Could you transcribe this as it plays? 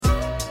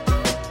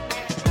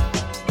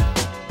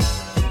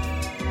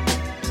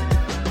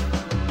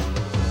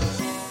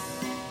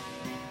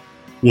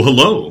Well,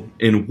 hello,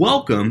 and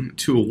welcome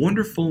to a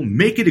wonderful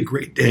Make It a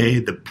Great Day,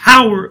 the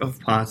power of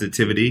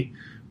positivity.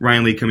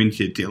 Ryan Lee coming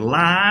to you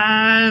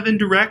live and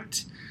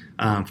direct.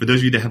 For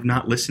those of you that have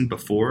not listened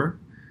before,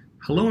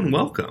 hello and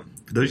welcome.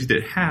 For those of you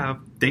that have,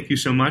 thank you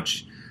so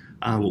much.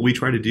 What we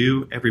try to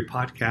do every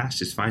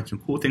podcast is find some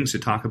cool things to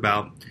talk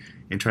about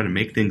and try to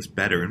make things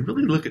better and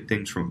really look at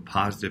things from a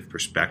positive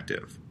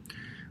perspective.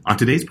 On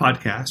today's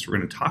podcast, we're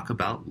going to talk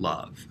about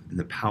love and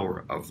the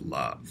power of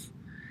love.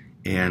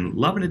 And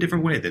love in a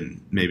different way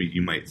than maybe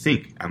you might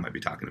think I might be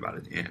talking about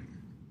it in.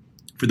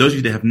 For those of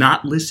you that have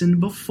not listened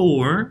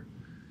before,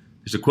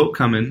 there's a quote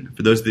coming.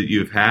 For those that you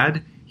have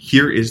had,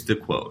 here is the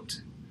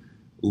quote.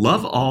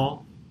 Love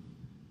all,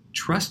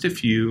 trust a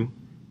few,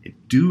 and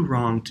do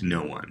wrong to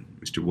no one.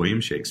 Mr. William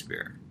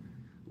Shakespeare.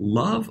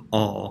 Love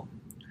all,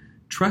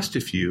 trust a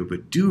few,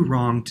 but do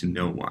wrong to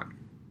no one.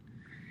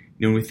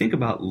 You know, when we think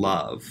about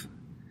love,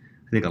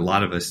 I think a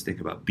lot of us think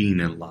about being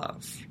in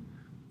love.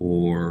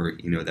 Or,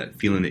 you know, that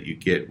feeling that you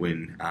get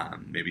when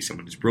maybe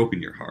someone has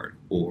broken your heart,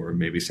 or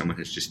maybe someone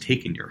has just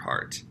taken your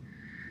heart.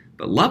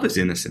 But love is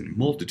in us in a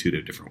multitude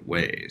of different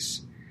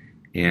ways.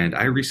 And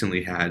I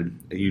recently had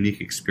a unique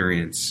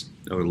experience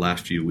over the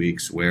last few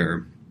weeks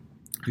where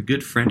a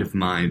good friend of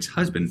mine's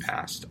husband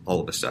passed all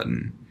of a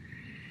sudden.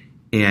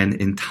 And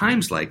in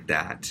times like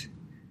that,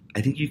 I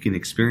think you can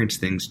experience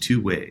things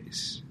two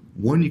ways.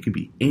 One, you can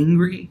be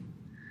angry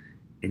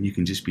and you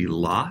can just be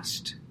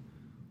lost.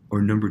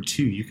 Or number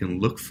two, you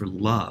can look for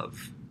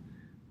love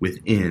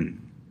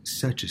within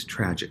such a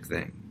tragic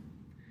thing.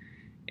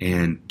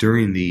 And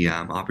during the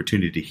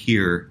opportunity to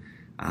hear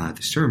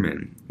the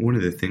sermon, one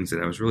of the things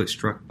that I was really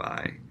struck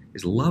by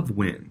is love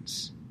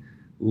wins.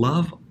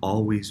 Love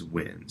always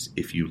wins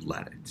if you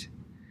let it.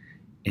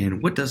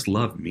 And what does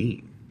love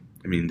mean?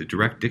 I mean, the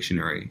direct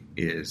dictionary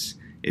is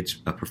it's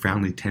a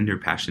profoundly tender,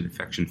 passionate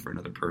affection for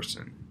another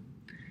person.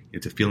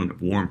 It's a feeling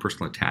of warm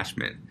personal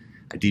attachment,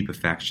 a deep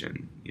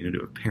affection, to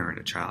a parent,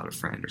 a child, a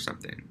friend, or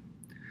something.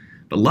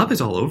 But love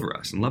is all over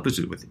us, and love is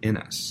within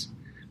us.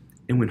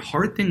 And when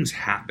hard things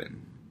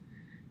happen,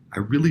 I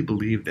really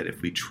believe that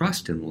if we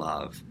trust in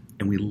love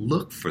and we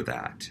look for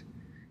that,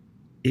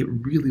 it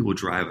really will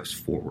drive us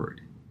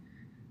forward.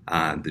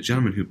 The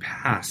gentleman who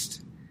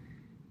passed,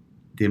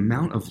 the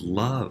amount of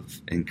love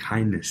and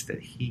kindness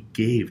that he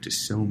gave to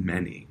so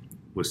many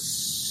was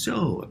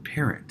so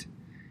apparent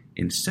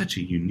in such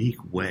a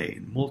unique way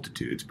in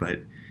multitudes. But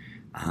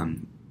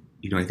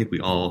I think we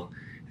all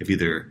have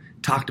either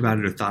talked about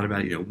it or thought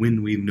about it,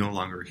 when we no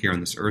longer are here on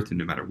this earth, and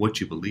no matter what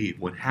you believe,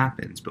 what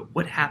happens? But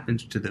what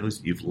happens to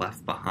those you've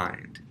left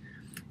behind?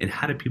 And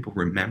how do people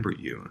remember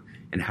you?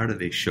 And how do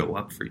they show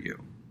up for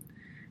you?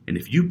 And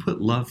if you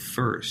put love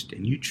first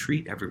and you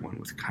treat everyone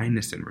with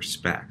kindness and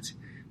respect,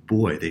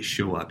 boy, they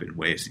show up in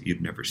ways that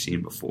you've never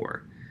seen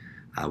before.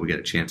 We got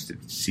a chance to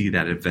see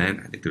that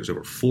event. I think there's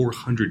over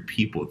 400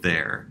 people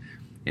there.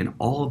 And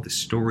all of the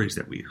stories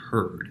that we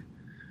heard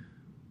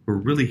were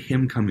really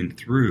him coming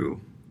through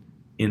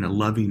in a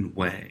loving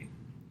way.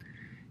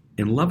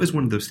 And love is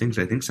one of those things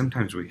I think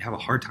sometimes we have a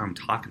hard time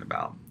talking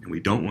about and we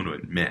don't want to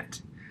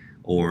admit.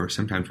 Or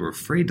sometimes we're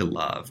afraid to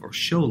love or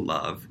show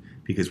love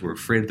because we're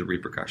afraid of the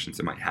repercussions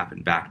that might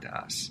happen back to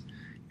us.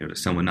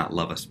 Does someone not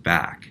love us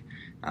back?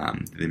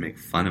 Do they make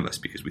fun of us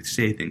because we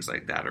say things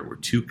like that, or we're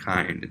too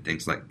kind and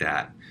things like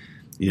that?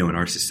 In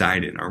our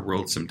society, in our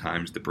world,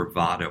 sometimes the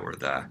bravado or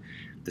the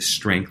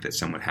strength that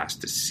someone has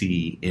to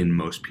see in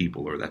most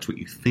people, or that's what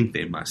you think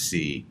they must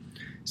see,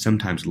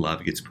 sometimes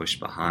love gets pushed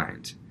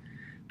behind.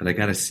 But I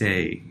gotta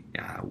say,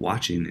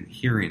 watching and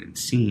hearing and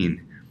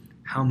seeing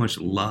how much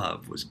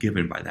love was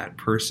given by that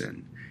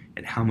person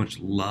and how much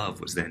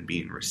love was then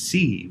being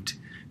received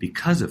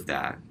because of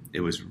that,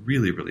 it was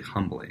really, really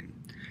humbling.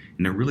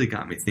 And it really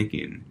got me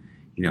thinking,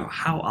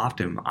 how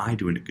often am I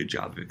doing a good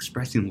job of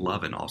expressing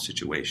love in all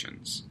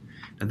situations?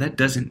 Now, that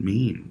doesn't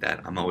mean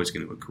that I'm always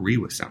going to agree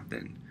with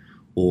something,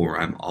 or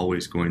I'm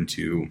always going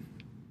to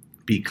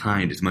be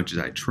kind as much as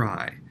I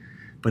try.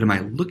 But am I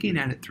looking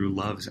at it through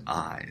love's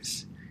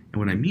eyes? And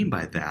what I mean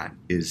by that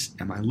is,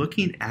 am I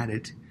looking at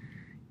it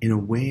in a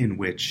way in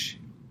which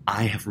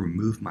I have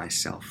removed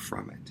myself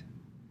from it?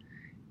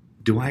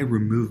 Do I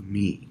remove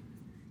me?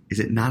 Is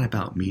it not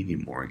about me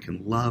anymore? And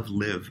can love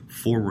live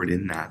forward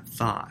in that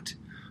thought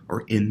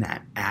or in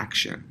that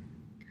action?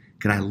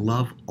 Can I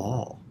love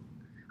all?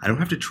 I don't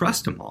have to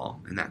trust them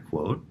all in that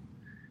quote.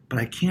 But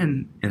I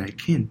can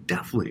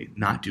definitely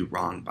not do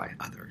wrong by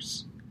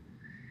others.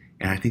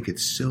 And I think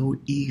it's so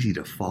easy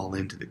to fall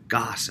into the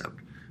gossip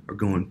or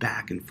going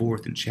back and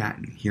forth and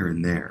chatting here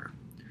and there.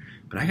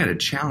 But I got to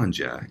challenge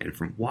you, and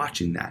from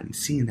watching that and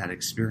seeing that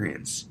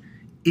experience,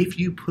 if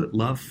you put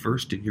love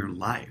first in your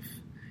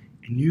life,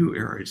 and you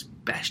are as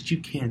best you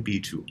can be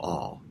to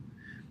all,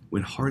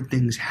 when hard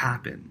things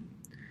happen,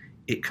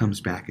 it comes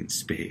back in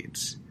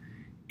spades.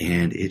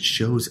 And it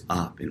shows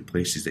up in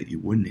places that you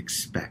wouldn't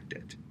expect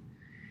it.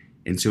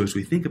 And so as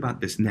we think about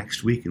this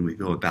next week and we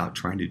go about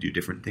trying to do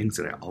different things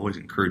that I always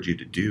encourage you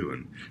to do,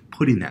 and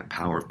putting that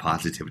power of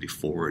positivity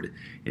forward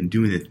and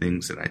doing the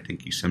things that I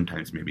think you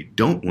sometimes maybe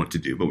don't want to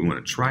do, but we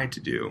want to try to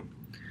do,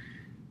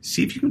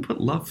 see if you can put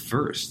love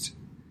first.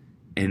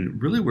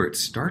 And really where it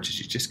starts is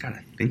you just got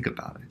to think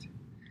about it.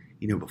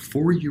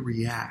 Before you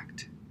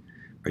react,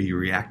 are you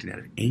reacting out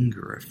of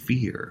anger or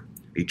fear?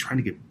 Are you trying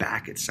to get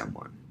back at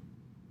someone?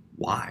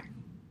 Why?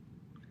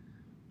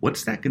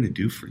 What's that going to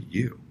do for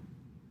you?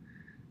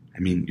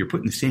 You're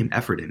putting the same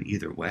effort in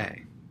either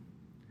way.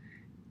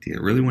 Do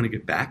you really want to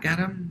get back at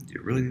them? Do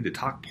you really need to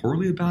talk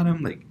poorly about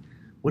them?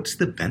 What's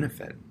the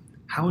benefit?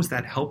 How is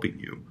that helping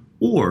you?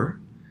 Or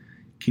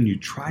can you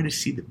try to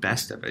see the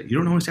best of it? You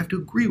don't always have to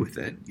agree with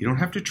it. You don't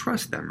have to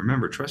trust them.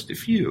 Remember, trust a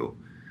few.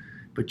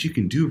 But you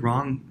can do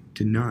wrong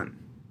to none.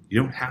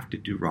 You don't have to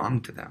do wrong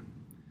to them.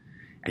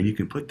 And you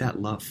can put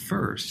that love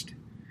first,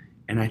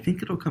 and I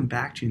think it'll come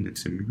back to you in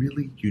some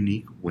really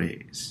unique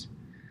ways.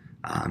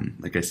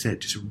 Like I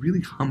said, just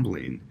really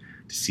humbling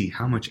to see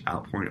how much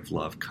outpouring of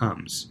love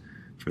comes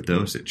for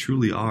those that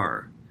truly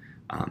are.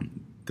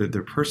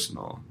 They're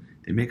personal.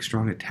 They make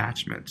strong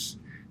attachments.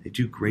 They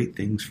do great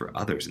things for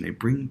others, and they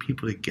bring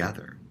people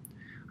together.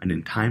 And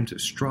in times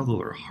of struggle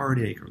or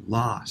heartache or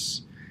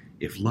loss,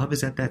 if love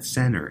is at that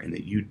center and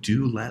that you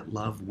do let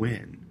love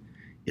win,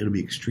 it'll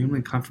be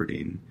extremely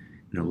comforting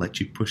and it'll let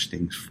you push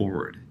things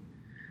forward.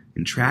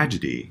 In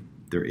tragedy,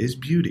 there is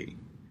beauty.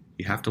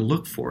 You have to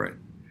look for it.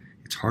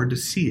 It's hard to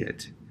see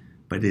it,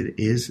 but it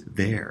is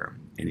there,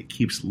 and it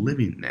keeps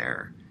living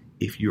there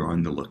if you're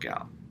on the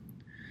lookout.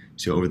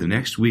 So over the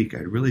next week,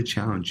 I'd really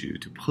challenge you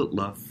to put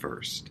love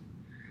first.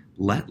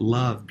 Let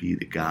love be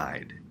the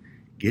guide.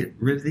 Get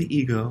rid of the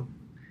ego.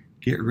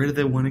 Get rid of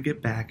the want to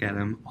get back at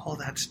them. All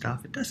that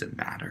stuff, it doesn't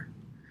matter.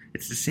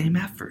 It's the same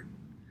effort.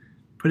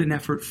 Put an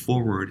effort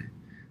forward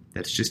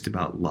that's just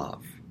about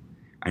love.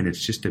 And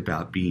it's just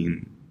about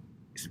being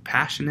as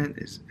passionate,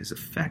 as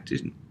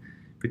affected,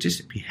 but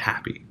just be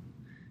happy.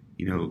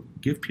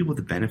 Give people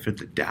the benefit of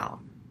the doubt.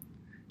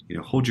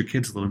 Hold your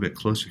kids a little bit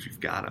closer if you've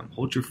got them.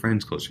 Hold your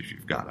friends closer if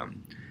you've got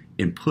them.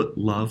 And put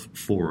love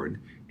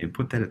forward and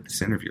put that at the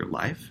center of your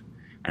life.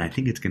 And I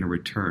think it's going to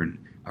return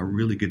a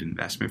really good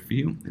investment for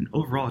you. And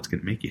overall, it's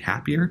going to make you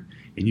happier.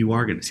 And you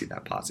are going to see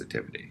that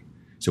positivity.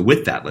 So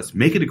with that, let's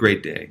make it a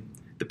great day.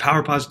 The power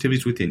of positivity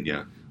is within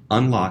you.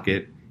 Unlock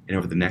it. And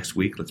over the next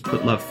week, let's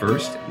put love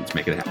first and let's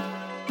make it happen.